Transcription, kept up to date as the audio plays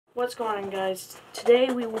What's going on, guys?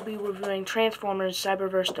 Today we will be reviewing Transformers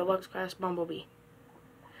Cyberverse Deluxe Class Bumblebee.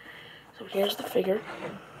 So here's the figure.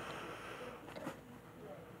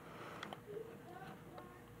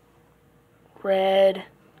 Red,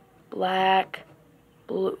 black,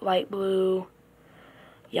 blue, light blue,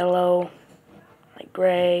 yellow, light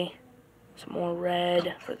gray, some more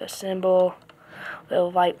red for the symbol, a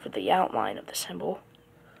little light for the outline of the symbol.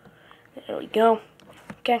 There we go.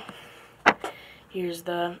 Okay. Here's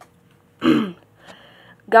the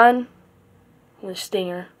gun, the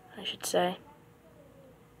stinger, I should say.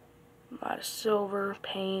 A lot of silver,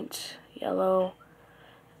 paint, yellow,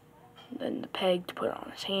 then the peg to put it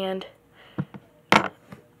on his hand.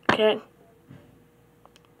 Okay.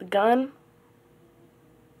 The gun,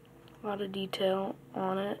 a lot of detail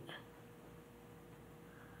on it.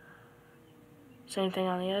 Same thing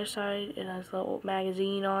on the other side. It has a little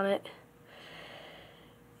magazine on it.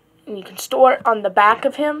 And you can store it on the back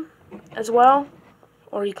of him as well,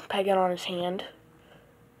 or you can peg it on his hand.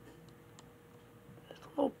 There's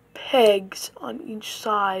little pegs on each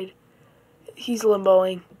side. He's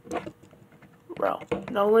limboing. Bro,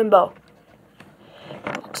 no limbo.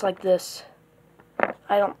 It looks like this.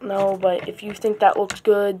 I don't know, but if you think that looks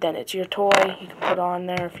good, then it's your toy. You can put it on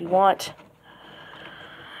there if you want.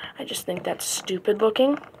 I just think that's stupid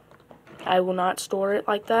looking. I will not store it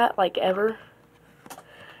like that, like ever.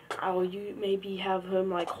 I will maybe have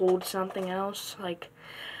him like hold something else, like,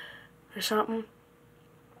 or something.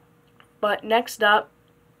 But next up,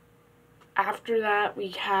 after that, we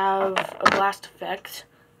have a blast effect.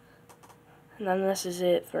 And then this is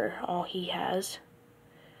it for all he has.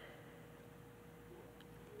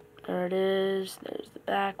 There it is. There's the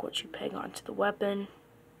back, what you peg onto the weapon.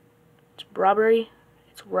 It's rubbery.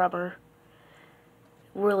 It's rubber.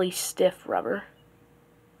 Really stiff rubber.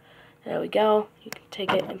 There we go. You can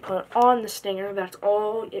take it and put it on the stinger. That's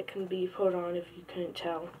all it can be put on if you couldn't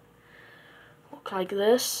tell. Look like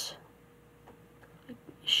this.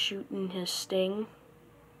 Shooting his sting.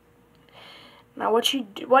 Now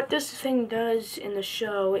what this thing does in the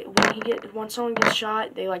show, when someone gets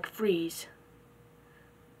shot, they like freeze.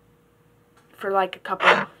 For like a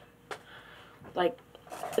couple, like,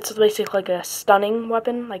 it's basically like a stunning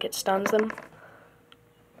weapon, like it stuns them.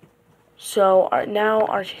 So now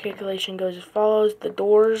articulation goes as follows. The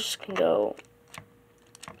doors can go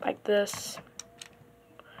like this,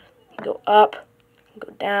 go up,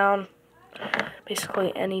 go down,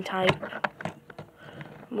 basically any type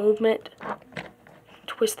movement.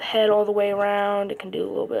 Twist the head all the way around. It can do a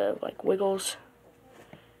little bit of like wiggles.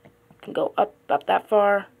 It can go up about that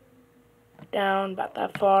far, down about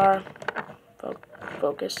that far.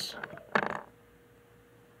 Focus.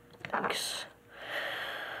 Thanks.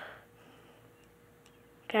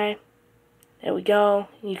 Okay, there we go.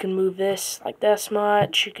 You can move this like this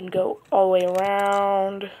much. You can go all the way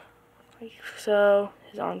around, like so.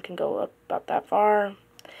 His arm can go up about that far.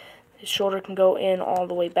 His shoulder can go in all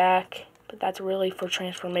the way back, but that's really for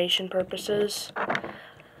transformation purposes.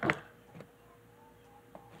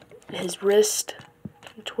 His wrist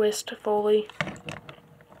can twist fully.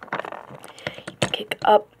 You can kick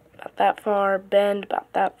up about that far, bend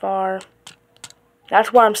about that far.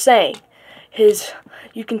 That's what I'm saying.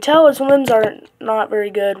 You can tell his limbs are not very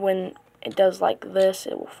good when it does like this.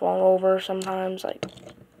 It will fall over sometimes, like,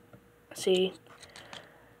 see?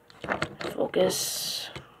 Focus.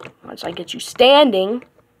 Once I get you standing.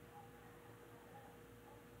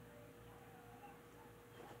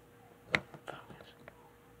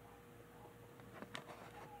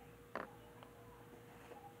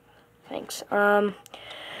 Thanks.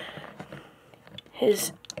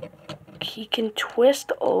 He can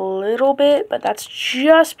twist a little bit, but that's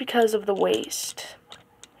just because of the waist.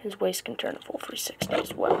 His waist can turn a full 360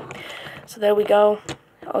 as well. So there we go.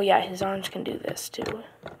 Oh yeah, his arms can do this too.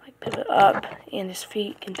 Like pivot up, and his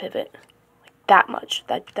feet can pivot like that much.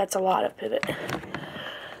 That's a lot of pivot.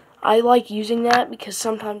 I like using that because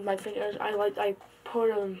sometimes my fingers, I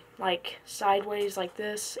put them like sideways like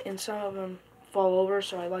this, and some of them fall over,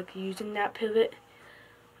 so I like using that pivot.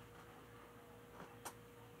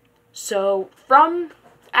 So from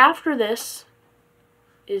after this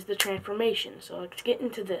is the transformation. So let's get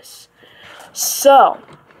into this. So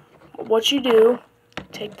what you do,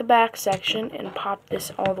 take the back section and pop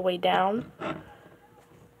this all the way down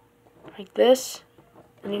like this,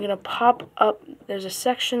 and you're gonna pop up. There's a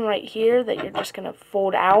section right here that you're just gonna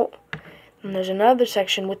fold out, and there's another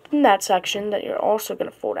section within that section that you're also gonna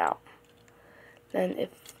fold out. Then if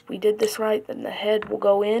we did this right, then the head will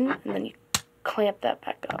go in, and then you clamp that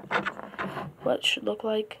back up. What it should look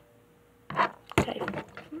like. Okay.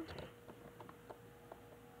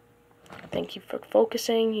 Thank you for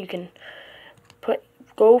focusing. You can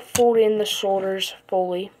go fold in the shoulders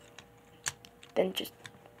fully. Then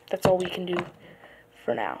that's all we can do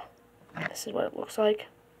for now. This is what it looks like,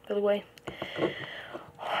 by the way.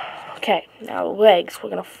 Okay, now legs. We're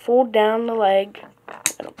going to fold down the leg.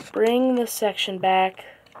 We're going to bring this section back.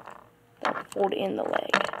 Then fold in the leg.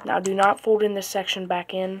 Now do not fold in this section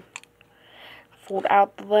back in. Fold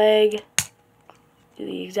out the leg. Do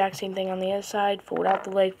the exact same thing on the other side. Fold out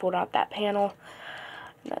the leg, fold out that panel.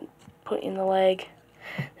 And then put in the leg.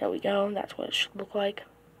 There we go. That's what it should look like.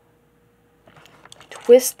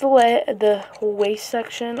 Twist the whole waist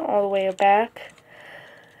section all the way back.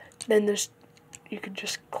 Then you can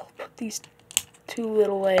just put these two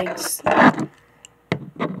little legs.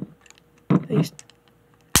 These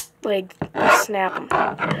legs, snap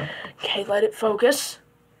them. Okay, let it focus.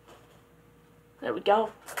 There we go.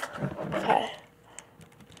 Okay.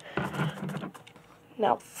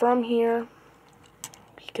 Now from here,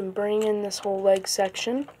 you can bring in this whole leg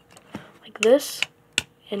section like this,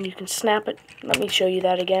 and you can snap it. Let me show you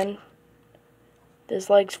that again. These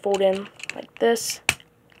legs fold in like this,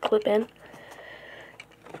 clip in.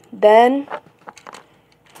 Then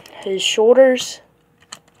his shoulders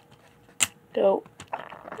go.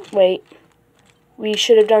 Wait, we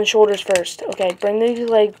should have done shoulders first. Okay, bring these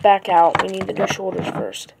legs back out. We need to do shoulders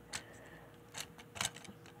first.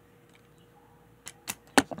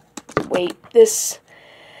 Wait, this.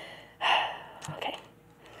 Okay.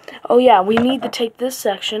 Oh yeah, we need to take this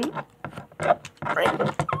section.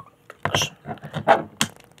 Right.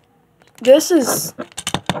 This is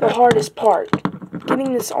the hardest part.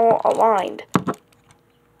 Getting this all aligned.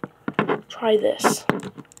 Try this.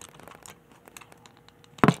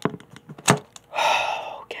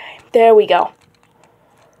 Okay, there we go.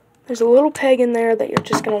 There's a little peg in there that you're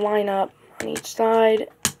just going to line up on each side.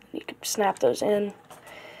 You can snap those in.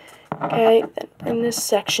 Okay, then bring this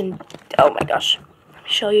section. Oh my gosh. Let me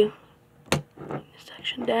show you. Bring this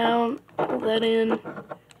section down. Pull that in.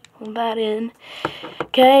 Pull that in.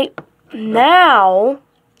 Okay, now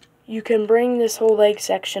you can bring this whole leg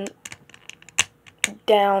section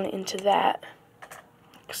down into that.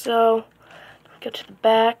 Like so. Go to the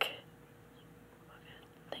back.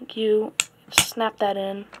 Thank you. Snap that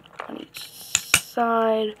in on each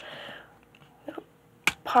side.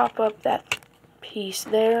 Pop up that piece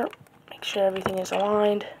there. Make sure everything is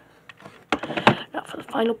aligned. Now for the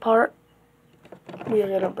final part, we are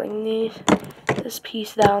going to bring this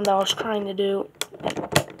piece down that I was trying to do.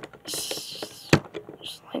 Just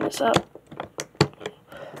line this up.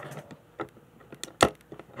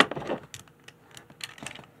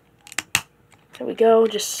 There we go.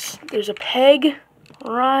 There's a peg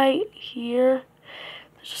right here.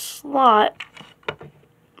 There's a slot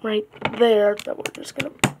right there that we're just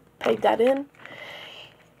going to peg that in.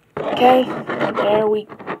 Okay, there we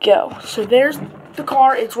go. So there's the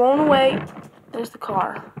car. It's rolling away. There's the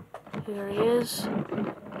car. There he is.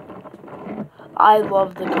 I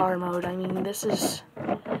love the car mode. I mean, this is...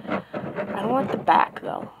 I don't like the back,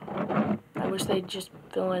 though. I wish they'd just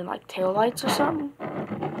fill in, like, taillights or something.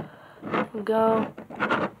 There we go.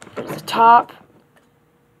 There's the top.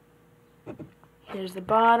 Here's the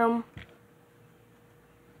bottom.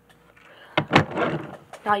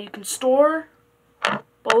 Now you can store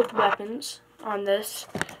both weapons on this.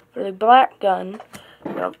 For the black gun,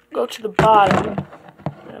 I'm going to go to the bottom.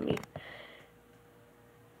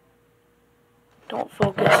 Don't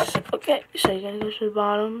focus. Okay, so you're going to go to the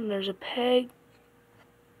bottom. There's a peg.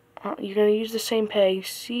 You're going to use the same peg.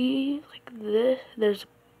 See, like this. There's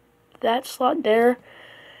that slot there.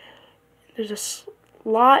 There's a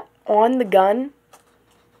slot on the gun.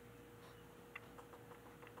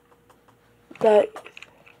 But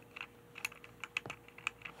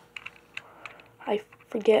I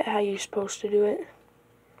forget how you're supposed to do it.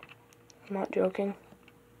 I'm not joking.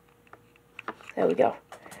 There we go.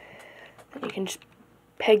 You can just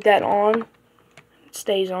peg that on. It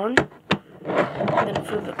stays on. And then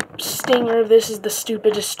for the stinger, this is the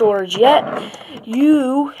stupidest storage yet.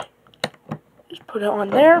 You just put it on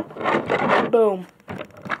there. Boom.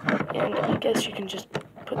 And I guess you can just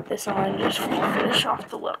put this on just to finish off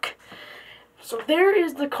the look. So there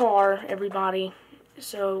is the car, everybody.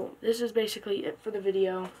 So this is basically it for the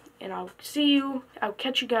video. And I'll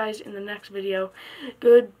catch you guys in the next video.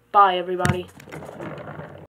 Goodbye, everybody.